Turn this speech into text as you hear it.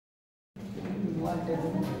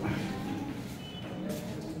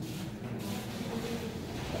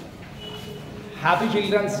Happy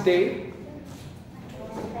Children's Day.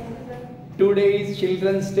 Today is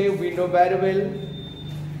Children's Day, we know very well.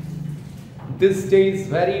 This day is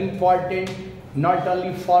very important, not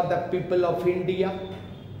only for the people of India,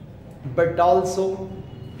 but also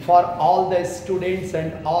for all the students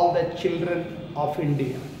and all the children of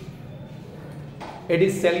India. It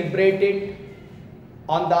is celebrated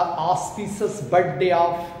on the auspicious birthday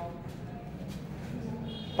of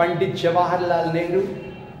Pandit Jawaharlal Nehru,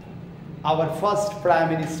 our first Prime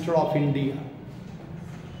Minister of India.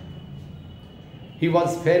 He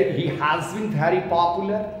has been very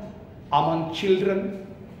popular among children,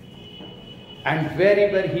 and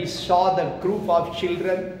wherever he saw the group of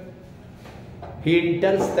children, he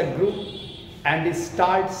enters the group and he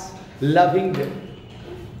starts loving them.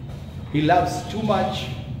 He loves too much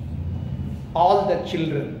all the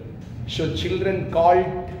children. So children called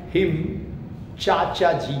him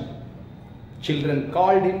Chacha Ji. Children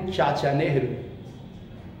called him Chacha Nehru.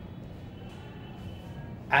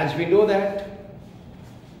 As we know that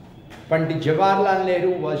Pandit Jawaharlal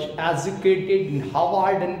Nehru was educated in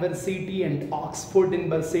Harvard University and Oxford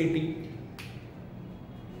University.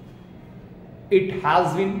 It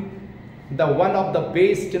has been one of the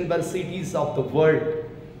best universities of the world.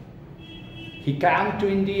 He came to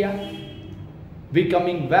India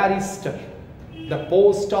becoming barrister. The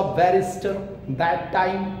post of barrister that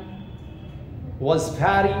time was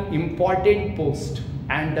very important post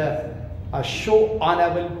and a so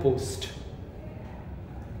honorable post.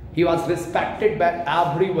 He was respected by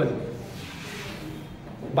everyone.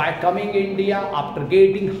 By coming India after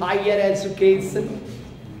getting higher education,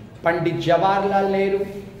 Pandit Jawaharlal Nehru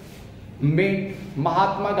met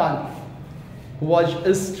Mahatma Gandhi, who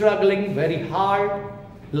was struggling very hard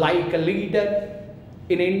like a leader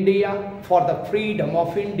in India for the freedom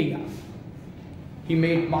of India. He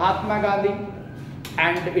met Mahatma Gandhi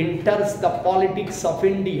and enters the politics of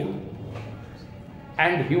India,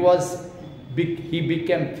 and he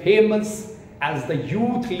became famous as the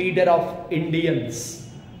youth leader of Indians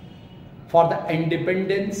for the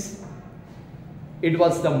independence. It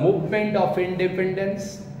was the movement of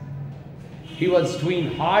independence. He was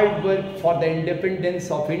doing hard work for the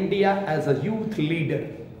independence of India as a youth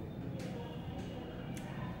leader.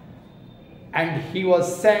 And he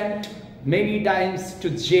was sent many times to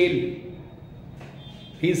jail.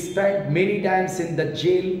 He spent many times in the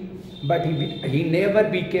jail, but he never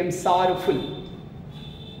became sorrowful.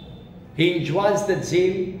 He enjoys the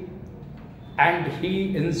jail and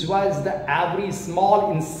he enjoys the every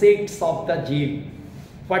small insects of the jail.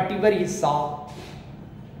 Whatever he saw,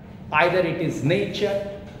 either it is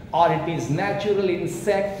nature or it is natural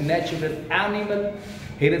insect, natural animal,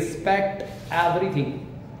 he respected everything.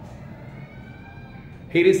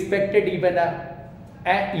 He respected even an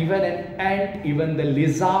ant, even the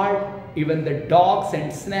lizard, even the dogs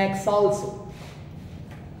and snakes also.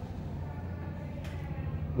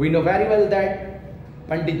 We know very well that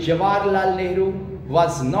Pandit Jawaharlal Nehru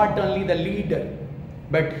was not only the leader,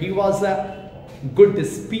 but he was a good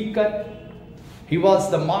speaker. He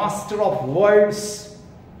was the master of words.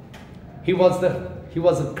 He was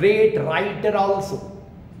a great writer also.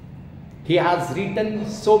 He has written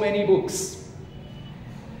so many books.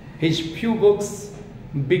 His few books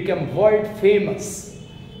became world famous.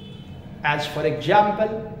 As for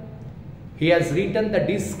example, he has written The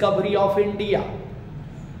Discovery of India.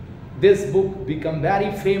 This book became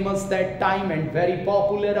very famous that time and very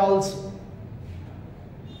popular also.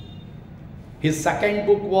 His second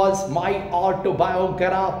book was My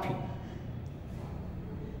Autobiography.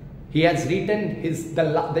 He has written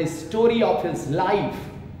the story of his life.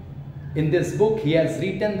 In this book, he has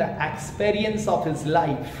written the experience of his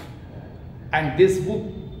life. And this book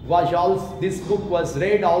was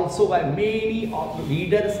read also by many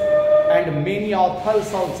readers and many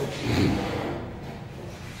authors also.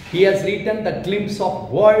 He has written The Glimpse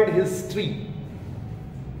of World History.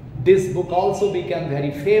 This book also became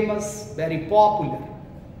very famous, very popular.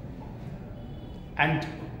 And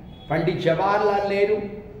Pandit Jawaharlal Nehru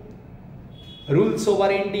rules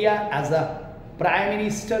over India as a Prime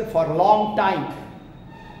Minister for a long time.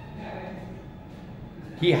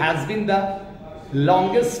 He has been the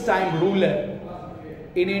longest time ruler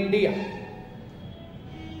in India.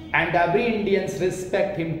 And every Indians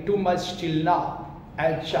respect him too much till now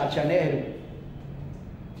as Chacha Nehru.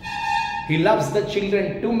 He loves the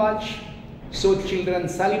children too much, so children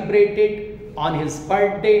celebrated on his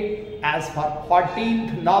birthday as for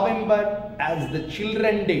 14th November as the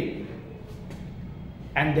Children Day.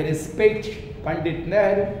 And they respect Pandit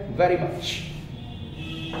Nehru very much.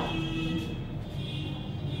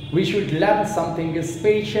 We should learn something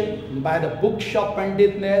special by the books of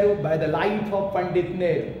Pandit Nehru, by the life of Pandit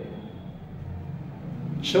Nehru.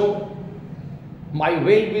 So, my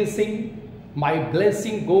well-wishing, my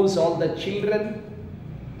blessing goes all the children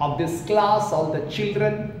of this class, all the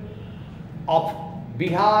children of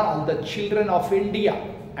Bihar, all the children of India,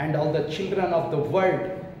 and all the children of the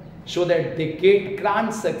world, so that they get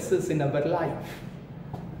grand success in our life.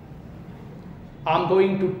 I'm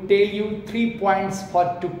going to tell you 3 points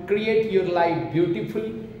to create your life beautiful,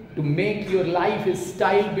 to make your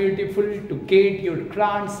lifestyle beautiful, to get your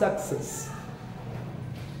grand success.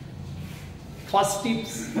 First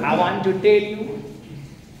tips I want to tell you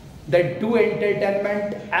that do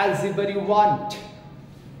entertainment as ever you want.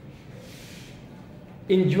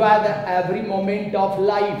 Enjoy every moment of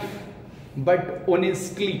life, but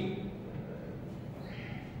honestly.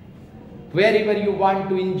 Wherever you want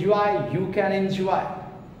to enjoy, you can enjoy.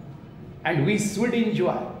 And we should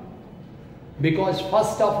enjoy. Because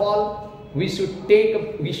first of all, we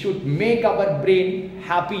should make our brain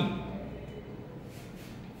happy.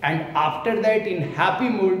 And after that, in happy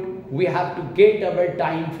mood, we have to get our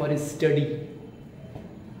time for study.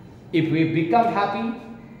 If we become happy,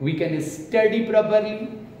 we can study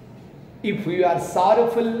properly. If we are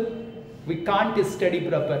sorrowful, we can't study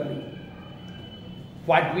properly.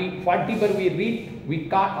 Whatever we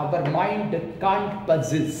read, our mind can't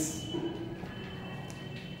possess.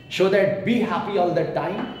 So that be happy all the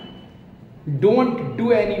time. Don't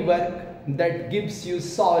do any work that gives you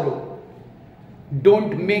sorrow.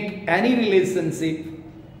 Don't make any relationship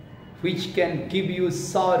which can give you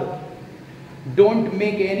sorrow. Don't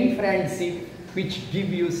make any friendship which give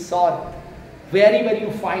you sorrow. Wherever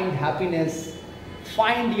you find happiness,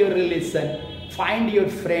 find your relation, find your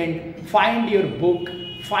friend, find your book,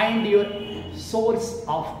 find your source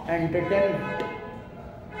of entertainment.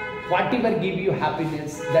 Whatever gives you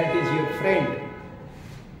happiness, that is your friend.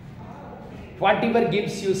 Whatever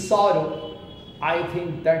gives you sorrow, I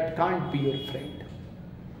think that can't be your friend.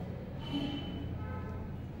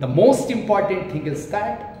 The most important thing is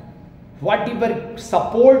that whatever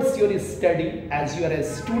supports your study, as you are a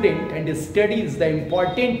student, and study is the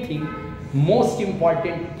important thing, most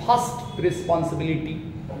important first responsibility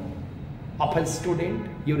of a student,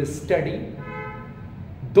 your study.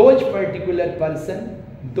 Those particular person,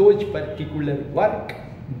 those particular work,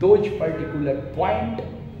 those particular point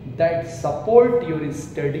that support your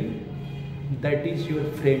study, that is your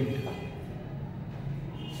friend.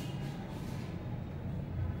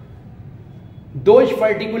 Those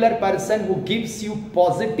particular person who gives you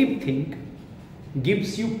positive think,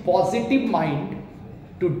 gives you positive mind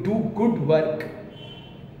to do good work,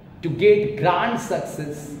 to get grand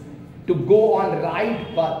success, to go on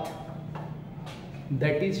right path,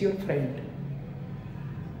 that is your friend.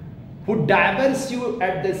 Who diverts you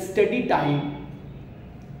at the study time,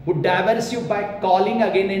 who diverts you by calling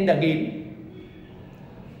again and again,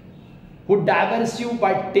 who diverts you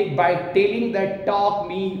by telling that talk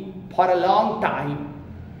me for a long time,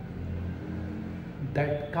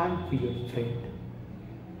 that can't be your friend.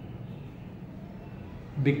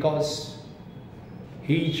 Because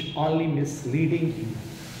he is only misleading you.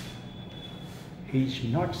 He is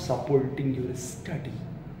not supporting your study.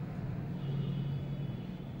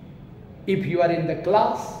 If you are in the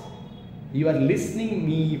class, you are listening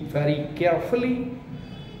me very carefully,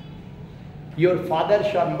 your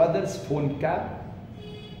father's or mother's phone call,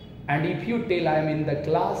 and if you tell I am in the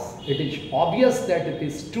class, it is obvious that it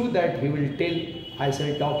is true that he will tell, I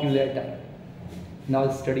shall talk you later. Now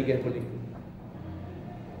study carefully.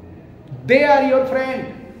 They are your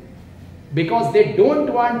friend because they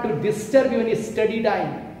don't want to disturb your study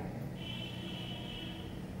time.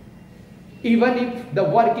 Even if the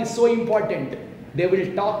work is so important, they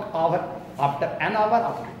will talk after an hour,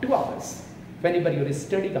 after 2 hours, whenever your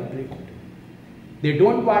study completed. They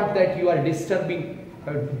don't want that you are disturbing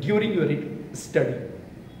during your study.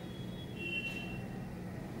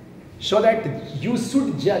 So that you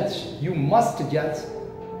should judge, you must judge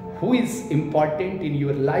who is important in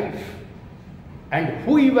your life and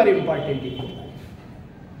who you are important in your life.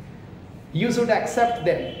 You should accept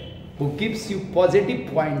them who gives you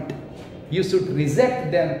positive point. You should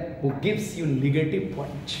reject them who gives you negative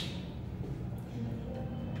point.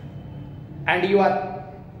 And you are,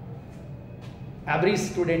 every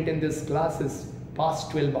student in this class is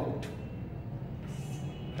past 12 out.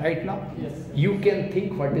 Right now? Yes. You can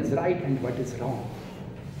think what is right and what is wrong.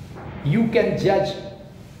 You can judge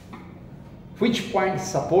which point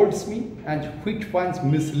supports me and which point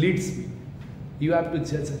misleads me. You have to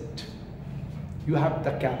judge it. You have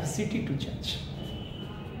the capacity to judge.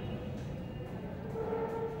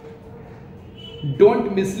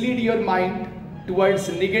 Don't mislead your mind towards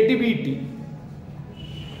negativity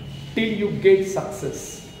till you get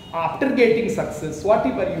success. After getting success,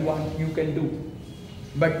 whatever you want, you can do.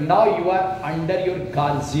 But now you are under your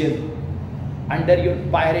guardian, under your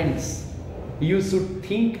parents. You should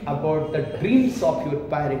think about the dreams of your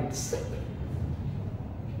parents.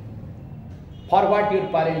 For what your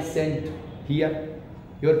parents sent here?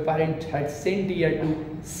 Your parent had sent here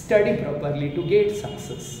to study properly, to get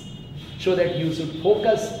success. So that you should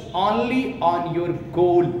focus only on your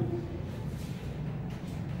goal.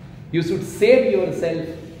 You should save yourself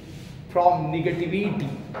from negativity.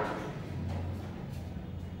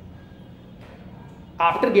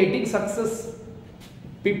 After getting success,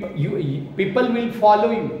 people will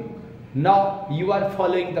follow you. Now you are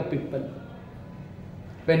following the people.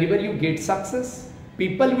 Whenever you get success,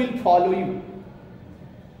 people will follow you.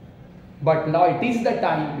 But now it is the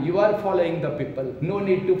time you are following the people. No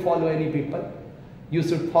need to follow any people. You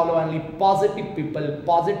should follow only positive people,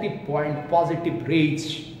 positive point, positive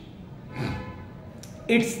rage.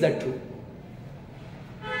 It's the truth.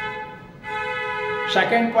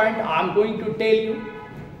 Second point, I am going to tell you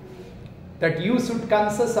that you should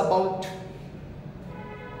conscious about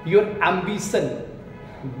your ambition,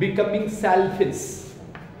 becoming selfish.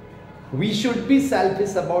 We should be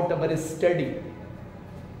selfish about our study.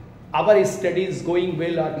 Our study is going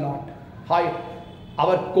well or not. How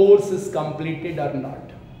our course is completed or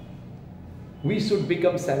not. We should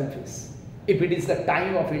become selfish. If it is the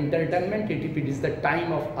time of entertainment, if it is the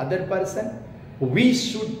time of other person, we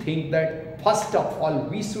should think that first of all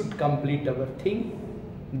we should complete our thing,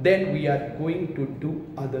 then we are going to do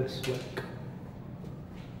others' work.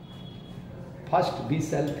 First be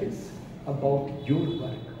selfish about your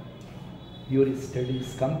work. Your study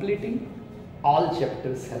is completing, all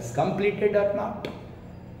chapters has completed or not.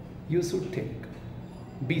 You should think.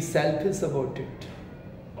 Be selfish about it.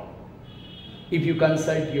 If you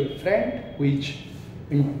consult your friend who is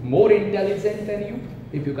more intelligent than you,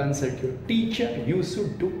 if you consult your teacher, you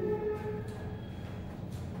should do.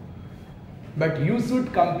 But you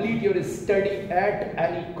should complete your study at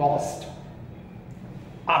any cost.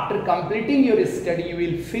 After completing your study, you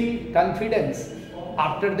will feel confidence.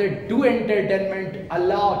 After that, do entertainment a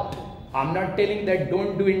lot. I'm not telling that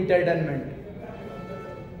don't do entertainment.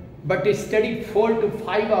 But study 4 to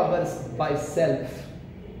 5 hours by self.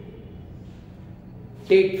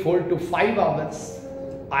 Take 4 to 5 hours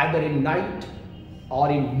either in night or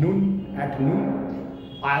in noon, at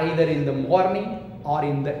noon, either in the morning or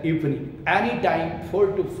in the evening. Anytime 4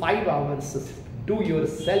 to 5 hours, do your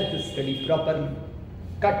self-study properly.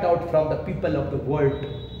 Cut out from the people of the world.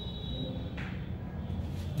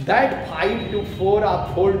 That 5 to 4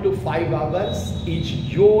 or 4 to 5 hours is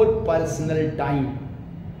your personal time.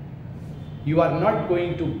 You are not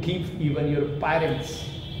going to give even your parents.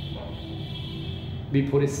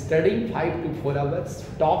 Before studying 5 to 4 hours,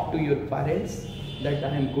 talk to your parents that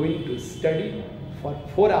I am going to study for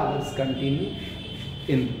 4 hours continue.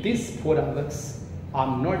 In these 4 hours, I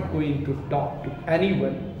am not going to talk to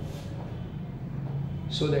anyone.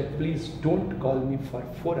 So that please don't call me for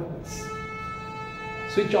 4 hours.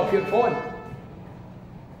 Switch off your phone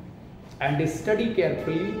and study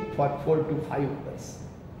carefully for 4 to 5 hours.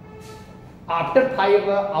 After 5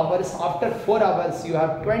 hours, after 4 hours, you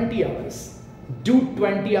have 20 hours. Do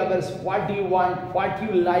 20 hours what you want, what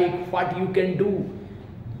you like, what you can do.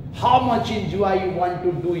 How much enjoy you want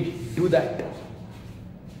to do that.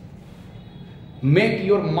 Make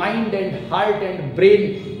your mind and heart and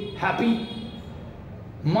brain happy.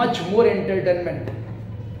 Much more entertainment.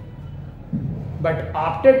 But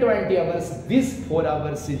after 20 hours, this 4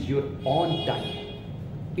 hours is your own time.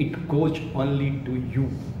 It goes only to you.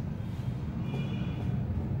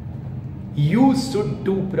 You should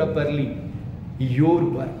do properly your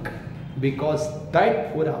work, because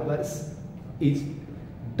that 4 hours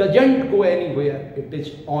doesn't go anywhere. It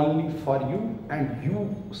is only for you, and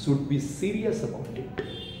you should be serious about it.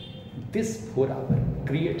 This 4 hour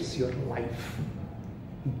creates your life.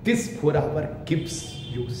 This 4 hour gives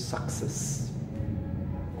you success.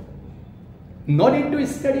 No need to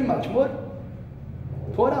study much more.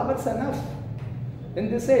 4 hours enough in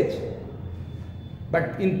this age.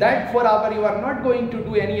 But in that 4 hours, you are not going to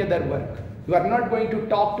do any other work. You are not going to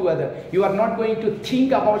talk to other. You are not going to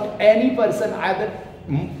think about any person, either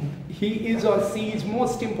he is or she is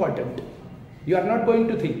most important. You are not going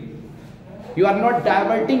to think. You are not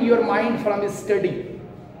diverting your mind from study.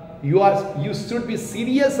 You should be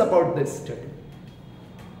serious about this study.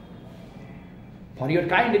 For your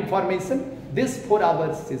kind information, this 4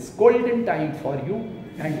 hours is golden time for you,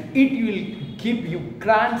 and it will give you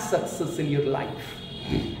grand success in your life.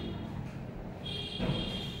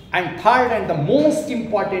 And third and the most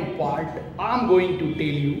important part, I am going to tell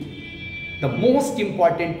you the most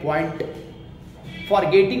important point for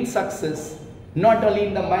getting success, not only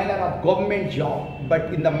in the manner of government job,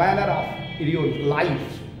 but in the manner of your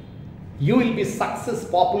life. You will be success,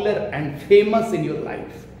 popular and famous in your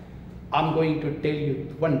life. I am going to tell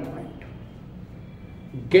you one point.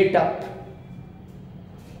 Get up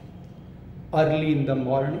early in the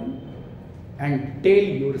morning and tell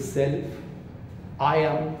yourself, I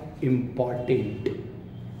am important.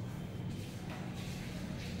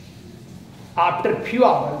 After few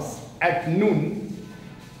hours at noon,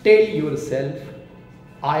 tell yourself,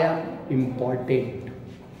 I am important.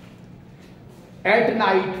 At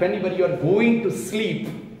night, whenever you are going to sleep,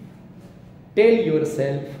 tell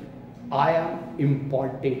yourself, I am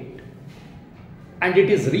important. And it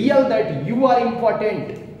is real that you are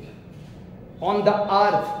important on the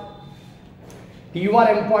earth. You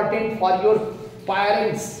are important for your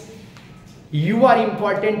parents. You are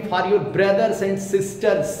important for your brothers and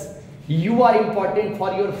sisters. You are important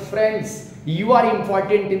for your friends. You are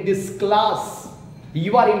important in this class.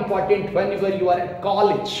 You are important whenever you are at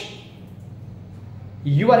college.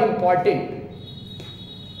 You are important.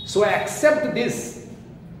 So accept this,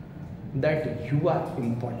 that you are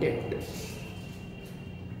important.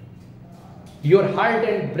 Your heart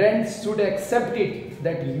and brain should accept it,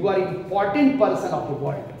 that you are important person of the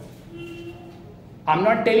world. I am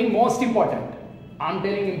not telling most important. I am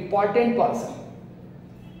telling important person.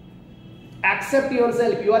 Accept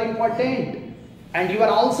yourself, you are important. And you are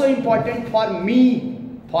also important for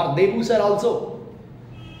me, for Dewoo sir also.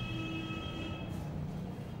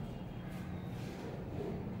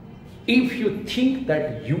 If you think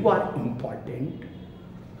that you are important,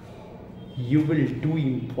 you will do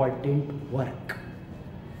important work.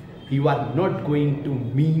 You are not going to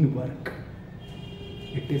mean work.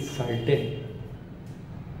 It is certain.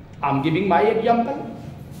 I am giving my example.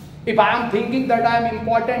 If I am thinking that I am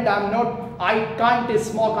important, I can't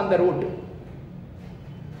smoke on the road.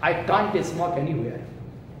 I can't smoke anywhere.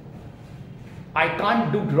 I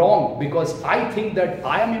can't do wrong because I think that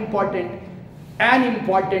I am important. An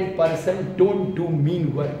important person don't do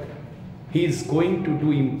mean work. He is going to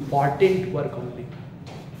do important work only.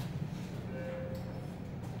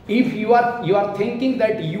 If you are thinking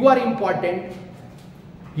that you are important,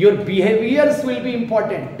 your behaviors will be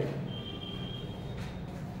important.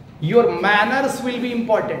 Your manners will be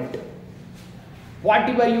important.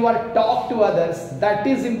 Whatever you are talk to others, that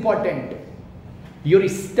is important. Your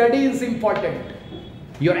study is important.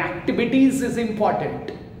 Your activities is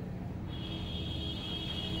important.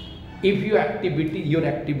 If your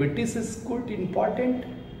activities is good, important,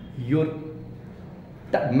 your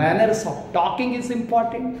manners of talking is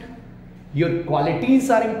important, your qualities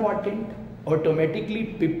are important,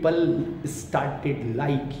 automatically people started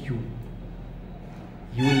like you.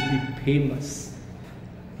 You will be famous,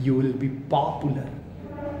 you will be popular,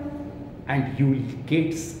 and you will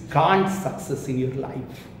get grand success in your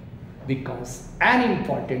life, because an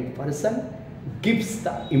important person gives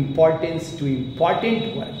the importance to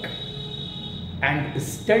important work. And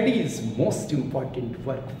study is most important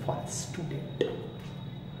work for a student.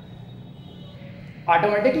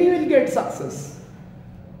 Automatically you will get success.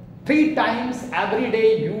 3 times every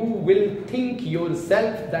day you will think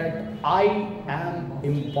yourself that I am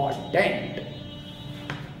important.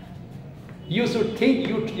 You should think,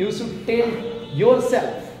 you should tell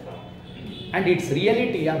yourself, and it's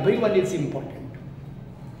reality, everyone is important.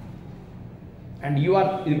 And you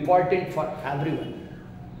are important for everyone.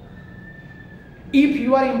 If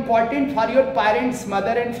you are important for your parents, mother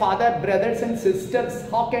and father, brothers and sisters,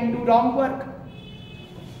 how can you do wrong work?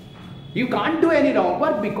 You can't do any wrong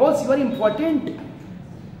work because you are important.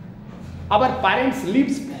 Our parents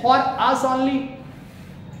lives for us only.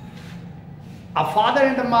 A father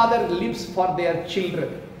and a mother lives for their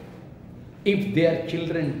children. If their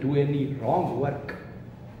children do any wrong work,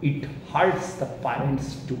 it hurts the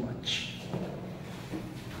parents too much.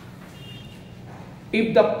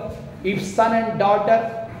 If son and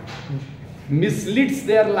daughter misleads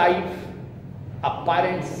their life, a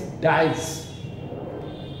parent dies.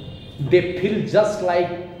 They feel just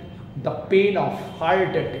like the pain of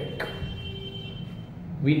heart attack.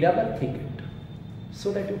 We never think it,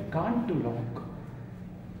 so that you can't do wrong.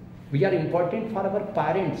 We are important for our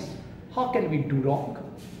parents. How can we do wrong?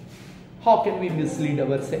 How can we mislead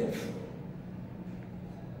ourselves?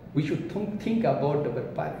 We should think about our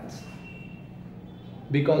parents,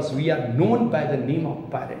 because we are known by the name of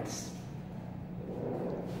parents.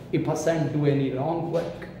 If a son do any wrong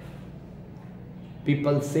work,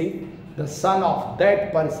 people say the son of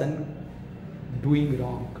that person doing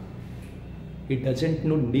wrong. He doesn't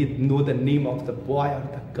know the name of the boy or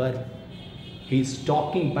the girl. He is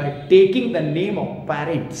talking by taking the name of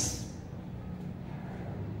parents.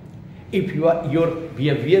 If your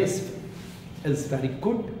behavior is very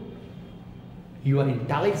good, you are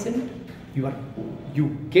intelligent,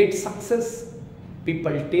 you get success,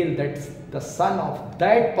 people tell that the son of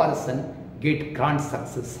that person get grand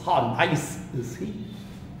success. How nice is he?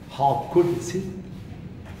 How good is he?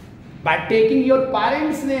 By taking your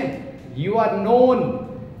parents' name, you are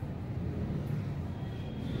known.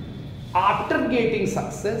 After getting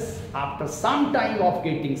success, after some time of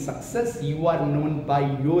getting success, you are known by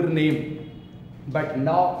your name. But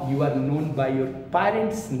now you are known by your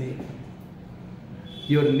parents' name.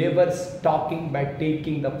 Your neighbors talking by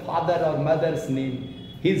taking the father or mother's name,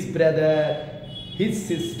 his brother, his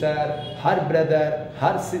sister, her brother,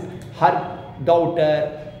 her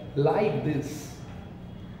daughter, like this.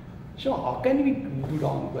 So how can we do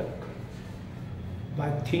wrong work? By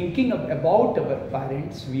thinking about our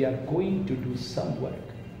parents, we are going to do some work.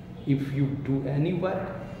 If you do any work,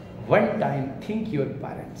 one time think your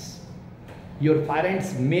parents. Your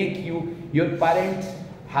parents have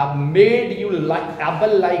made you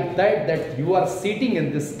able like that you are sitting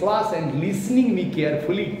in this class and listening me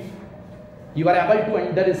carefully. You are able to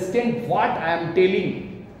understand what I am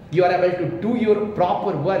telling. You are able to do your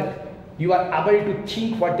proper work. You are able to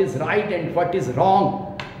think what is right and what is wrong.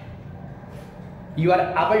 You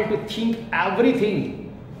are able to think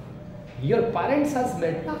everything. Your parents has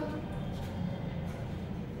made that.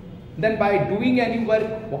 Then by doing any work,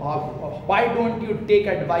 why don't you take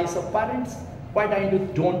advice of parents? Why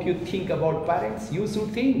don't you think about parents? You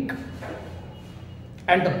should think.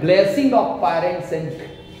 And the blessing of parents and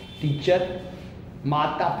teacher,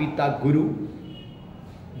 Mata, Pita, Guru,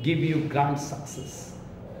 give you grand success.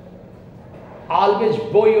 Always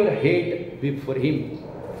bow your head before him.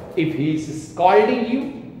 If he is scolding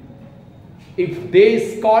you, if they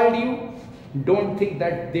scold you, don't think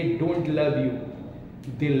that they don't love you.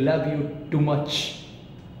 They love you too much.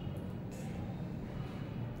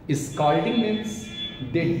 Scolding means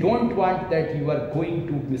they don't want that you are going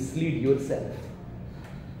to mislead yourself.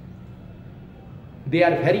 They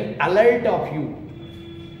are very alert of you.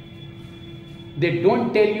 They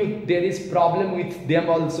don't tell you there is problem with them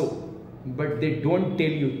also, but they don't tell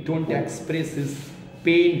you, don't express his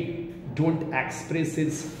pain, don't express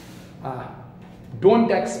his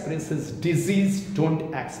disease,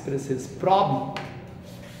 don't express his problem.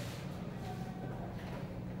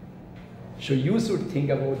 So you should think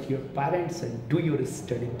about your parents and do your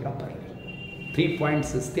study properly. 3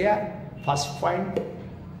 points is there. First point,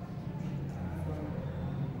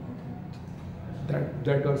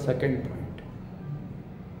 that was second point.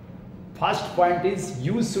 First point is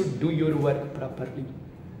you should do your work properly.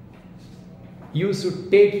 You should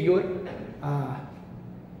take your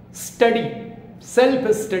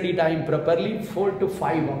self-study time properly, 4 to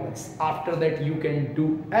 5 hours. After that you can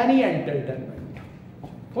do any entertainment.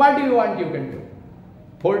 What do you want you can do?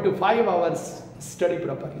 4 to 5 hours study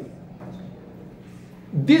properly.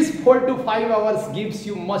 This 4 to 5 hours gives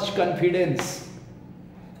you much confidence.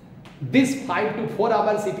 This 5 to 4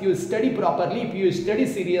 hours, if you study properly, if you study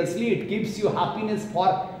seriously, it gives you happiness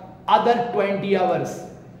for other 20 hours.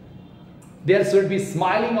 There should be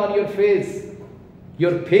smiling on your face.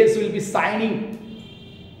 Your face will be shining.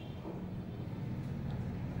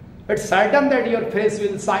 It's certain that your face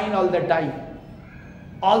will shine all the time.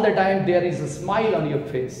 All the time there is a smile on your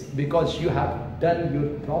face because you have done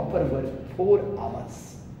your proper work 4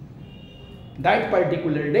 hours. That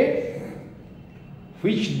particular day,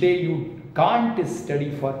 which day you can't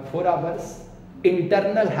study for 4 hours,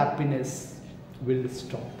 internal happiness will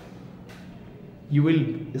stop. You will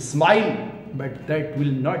smile, but that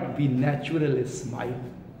will not be natural smile.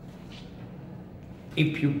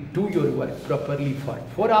 If you do your work properly for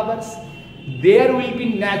 4 hours, there will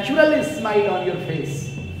be natural smile on your face.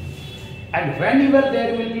 And whenever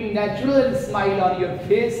there will be natural smile on your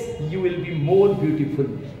face, you will be more beautiful.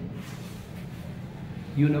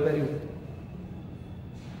 You know very well.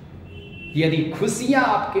 यदि खुशियां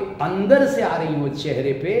आपके अंदर से आ रही हो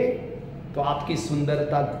चेहरे पे, तो आपकी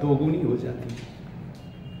सुंदरता दोगुनी हो जाती है.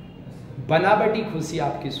 बनावटी खुशी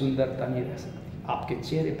आपकी सुंदरता नहीं रह सकती. आपके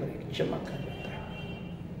चेहरे पर एक चमक आ जाता है.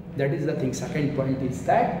 That is the thing. Second point is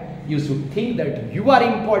that you should think that you are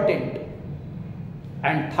important.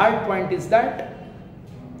 And third point is that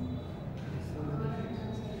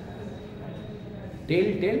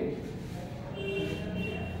tell.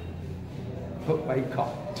 Oh my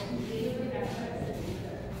God.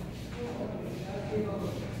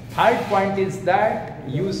 Third point is that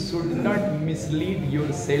you should not mislead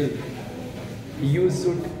yourself. You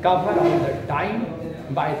should cover all the time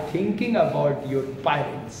by thinking about your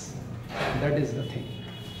parents. That is the thing.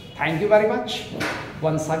 Thank you very much.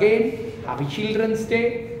 Once again, happy Children's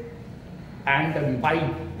Day. And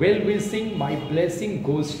my well-wishing, my blessing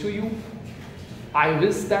goes to you. I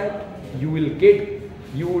wish that you would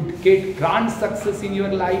get grand success in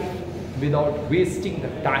your life without wasting the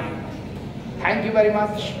time. Thank you very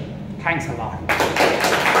much. Thanks a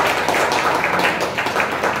lot.